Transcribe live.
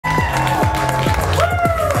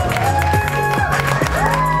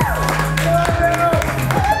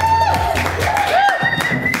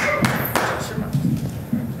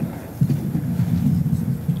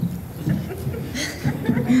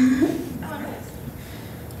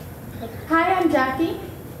Jackie.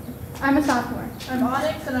 I'm a sophomore. I'm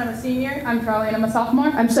Onyx, and I'm a senior. I'm Charlie, and I'm a sophomore.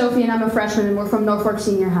 I'm Sophie, and I'm a freshman, and we're from Norfolk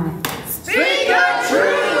Senior High. Speak your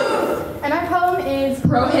truth! And our poem is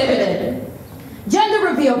Prohibited. Gender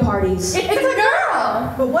reveal parties. It's a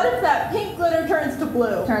girl! But what if that pink glitter turns to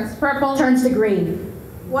blue? Turns purple. Turns to green.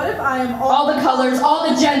 What if I am All the colors, all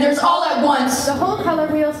the genders, all at once. The whole color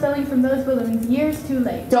wheel spilling from those balloons years too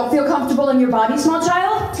late. Don't feel comfortable in your body, small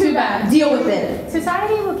child? Too bad. Deal with it.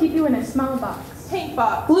 Society will keep you in a small box. pink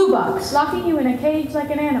box? Blue box. Locking you in a cage like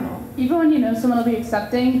an animal. Even when you know someone will be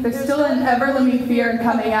accepting, there's still an ever-looming fear in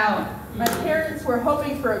coming out. My parents were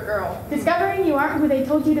hoping for a girl. Discovering you aren't who they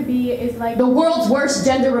told you to be is like The world's worst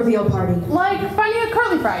gender reveal party. Like finding a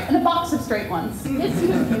curly fry and a box of straight ones. It's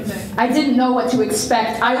confusing. I didn't know what to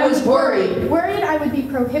expect. I was worried. Worried I would be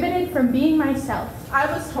prohibited from being myself. I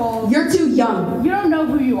was told, You're too young. You don't know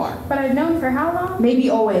who you are. But I've known for how long? Maybe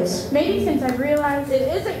always. Maybe since I've realized it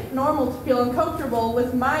isn't normal to feel uncomfortable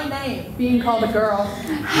with my name. Being called a girl.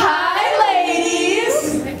 Hi,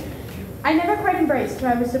 ladies! I never quite embraced who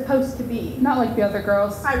I was supposed to be. Not like the other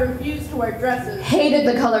girls. I refused to wear dresses. Hated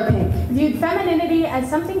the color pink. Viewed femininity as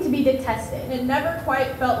something to be detested. It never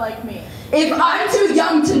quite felt like me. If I'm too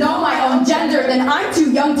young to know my own gender, then I'm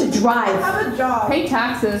too young to drive. Have a job. Pay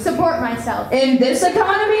taxes. Support myself. In this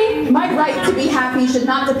economy, my right to be happy should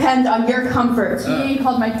not depend on your comfort. Being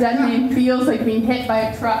called my dead name feels like being hit by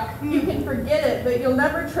a truck. You can forget it, but you'll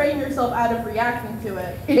never train yourself out of reacting to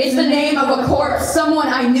it. It's the name of a corpse, someone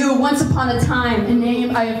I knew once upon a A time.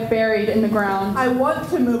 name I have buried in the ground. I want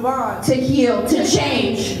to move on. To heal, to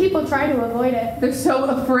change. People try to avoid it. They're so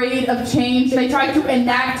afraid of change, they try to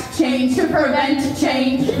enact change to prevent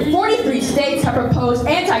change. 43 states have proposed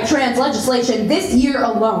anti-trans legislation this year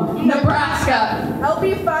alone. Nebraska.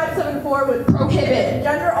 LB 574 would Prohibit.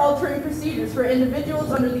 gender-altering procedures for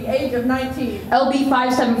individuals under the age of 19. LB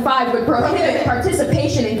 575 would prohibit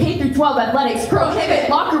participation in K-12 athletics, prohibit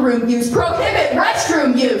locker room use, prohibit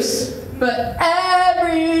restroom use. But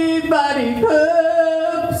everybody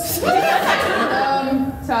poops.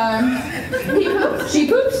 Time. He poops. She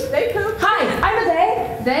poops. They poop. Hi, I'm a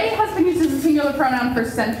they. They has been used as a singular pronoun for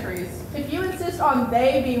centuries. If you insist on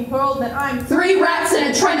they being plural, then I'm 3 rats in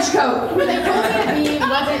a trench coat. Who they told me to be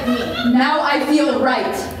wasn't me. Now I feel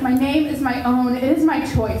right. My name is my own. It is my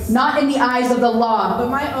choice. Not in the eyes of the law. but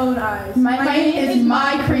my own eyes. My name is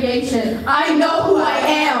my creation. I know who I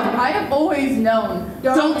am. I have always known.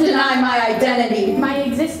 Don't deny my identity. My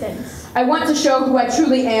existence. I want to show who I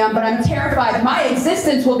truly am, but I'm terrified my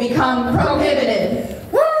existence will become prohibited.